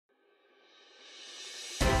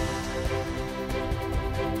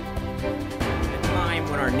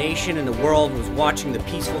our nation and the world was watching the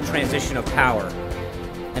peaceful transition of power.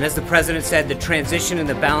 And as the President said, the transition and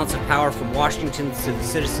the balance of power from Washington to the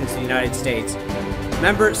citizens of the United States.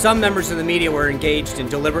 Some members of the media were engaged in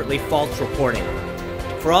deliberately false reporting.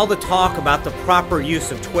 For all the talk about the proper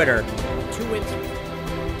use of Twitter, two instances.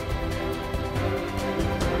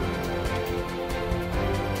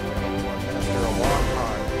 After a long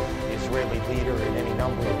time, the Israeli leader and any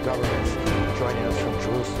number of governments joining us from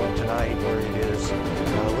Jerusalem tonight, where it is a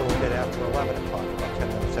little bit after 11 o'clock, about 10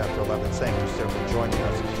 minutes after 11. Thank you, sir, for joining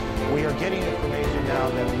us. We are getting information now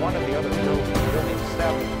that one of the other building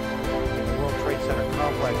 7 in the World Trade Center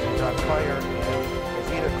complex is on fire and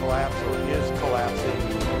has either collapsed or is collapsing.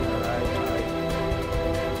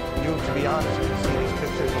 And to be honest, you can see these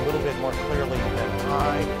pictures a little bit more clearly than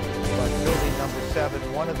I, but building number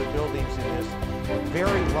 7, one of the buildings in this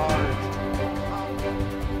very large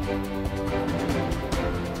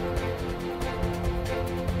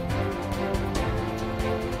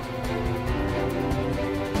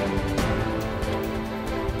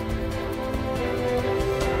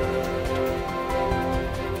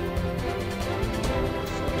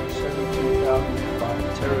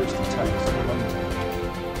terrorist attacks in London.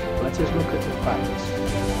 Let us look at the facts,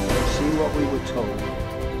 see what we were told,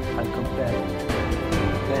 and compare them.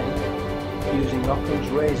 Then, using Occam's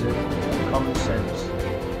razor and common sense,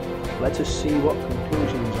 let us see what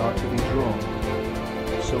conclusions are to be drawn,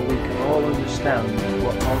 so we can all understand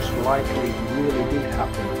what most likely really did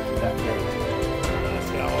happen that day.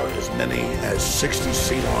 Last hour, as many as 60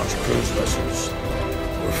 sea-launched cruise vessels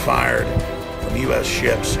were fired from U.S.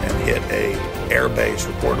 ships and hit a air base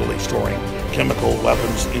reportedly storing chemical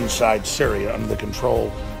weapons inside Syria under the control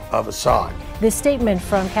of Assad. This statement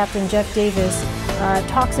from Captain Jeff Davis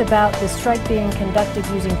talks about the strike being conducted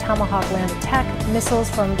using Tomahawk land attack missiles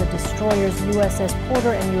from the destroyers USS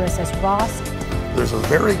Porter and USS Ross. There's a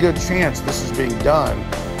very good chance this is being done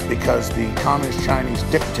because the Communist Chinese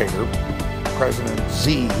dictator, President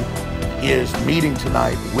Xi, is meeting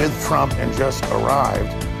tonight with Trump and just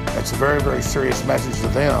arrived. That's a very, very serious message to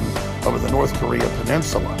them over the North Korea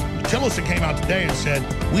peninsula. Tillerson came out today and said,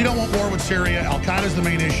 we don't want war with Syria, Al-Qaeda's the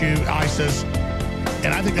main issue, ISIS,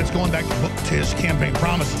 and I think that's going back to his campaign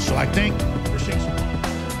promises. So I think we're seeing some...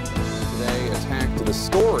 Today attacked the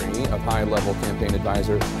story of high-level campaign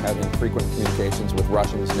advisors having frequent communications with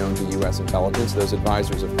Russians known to U.S. intelligence. Those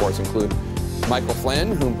advisors, of course, include Michael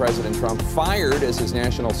Flynn, whom President Trump fired as his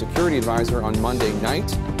national security advisor on Monday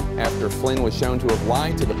night, after Flynn was shown to have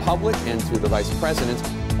lied to the public and to the vice president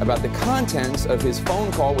about the contents of his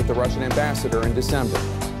phone call with the Russian ambassador in December.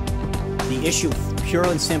 The issue, pure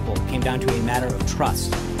and simple, came down to a matter of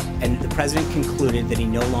trust, and the president concluded that he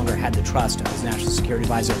no longer had the trust of his national security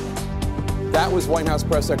advisor. That was White House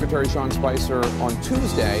Press Secretary Sean Spicer on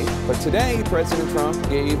Tuesday, but today President Trump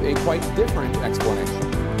gave a quite different explanation.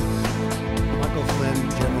 Michael Flynn,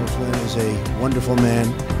 General Flynn, is a wonderful man.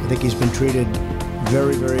 I think he's been treated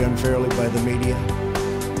very, very unfairly by the media,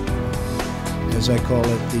 as I call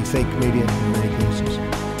it, the fake media in many cases.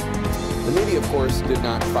 The media, of course, did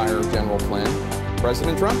not fire General Flynn.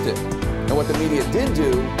 President Trump did. And what the media did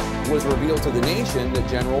do was reveal to the nation that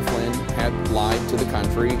General Flynn had lied to the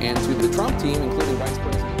country and to the Trump team, including Vice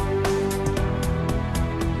President.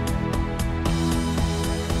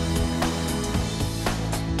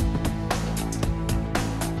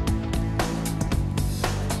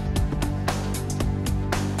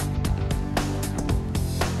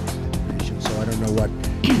 I don't know what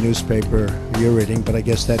newspaper you're reading, but I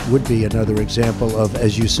guess that would be another example of,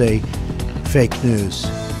 as you say, fake news.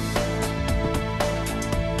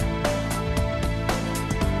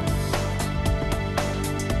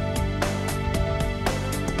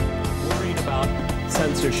 Worried about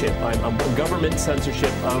censorship. I'm government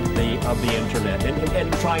censorship of the internet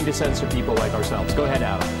and trying to censor people like ourselves. Go ahead,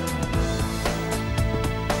 Adam.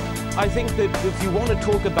 I think that if you want to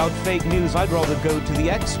talk about fake news, I'd rather go to the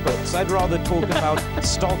experts. I'd rather talk about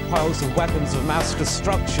stockpiles of weapons of mass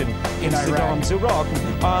destruction in Saddam's Iraq.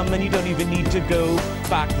 And you don't even need to go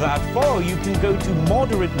back that far. You can go to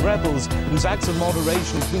moderate rebels whose acts of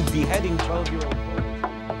moderation include beheading 12-year-old boys.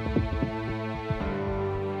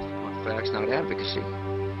 Facts, not advocacy.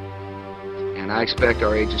 And I expect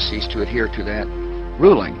our agencies to adhere to that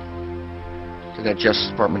ruling, to that Justice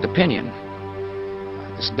Department opinion.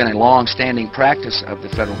 It's been a long-standing practice of the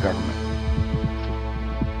federal government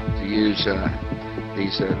to use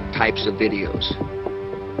these types of videos.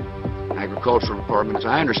 Agricultural Department, as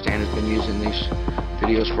I understand, has been using these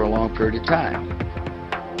videos for a long period of time.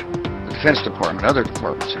 The Defense Department, other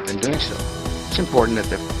departments have been doing so. It's important that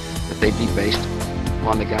they be based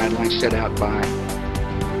on the guidelines set out by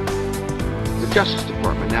the Justice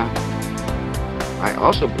Department. Now, I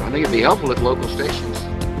think it'd be helpful if local stations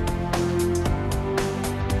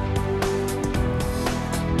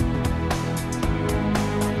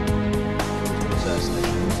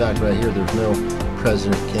assassination. In fact, right here, there's no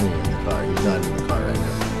President Kinney in the car. He's not in the car right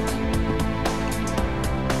now.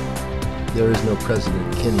 There is no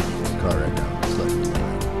President Kennedy in the car right now. Just letting you know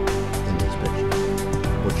in these pictures.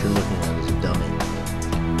 What you're looking at is a dummy.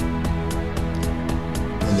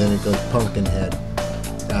 And then it goes Pumpkinhead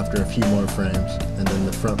after a few more frames, and then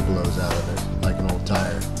the front blows out of it like an old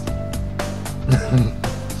tire.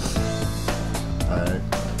 Alright.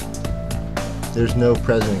 There's no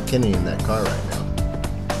President Kennedy in that car right now.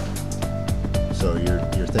 So you're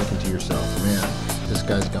thinking to yourself, man, this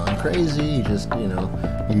guy's gone crazy. You just,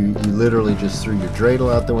 you literally just threw your dreidel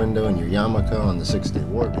out the window and your yarmulke on the 6-Day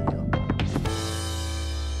War video.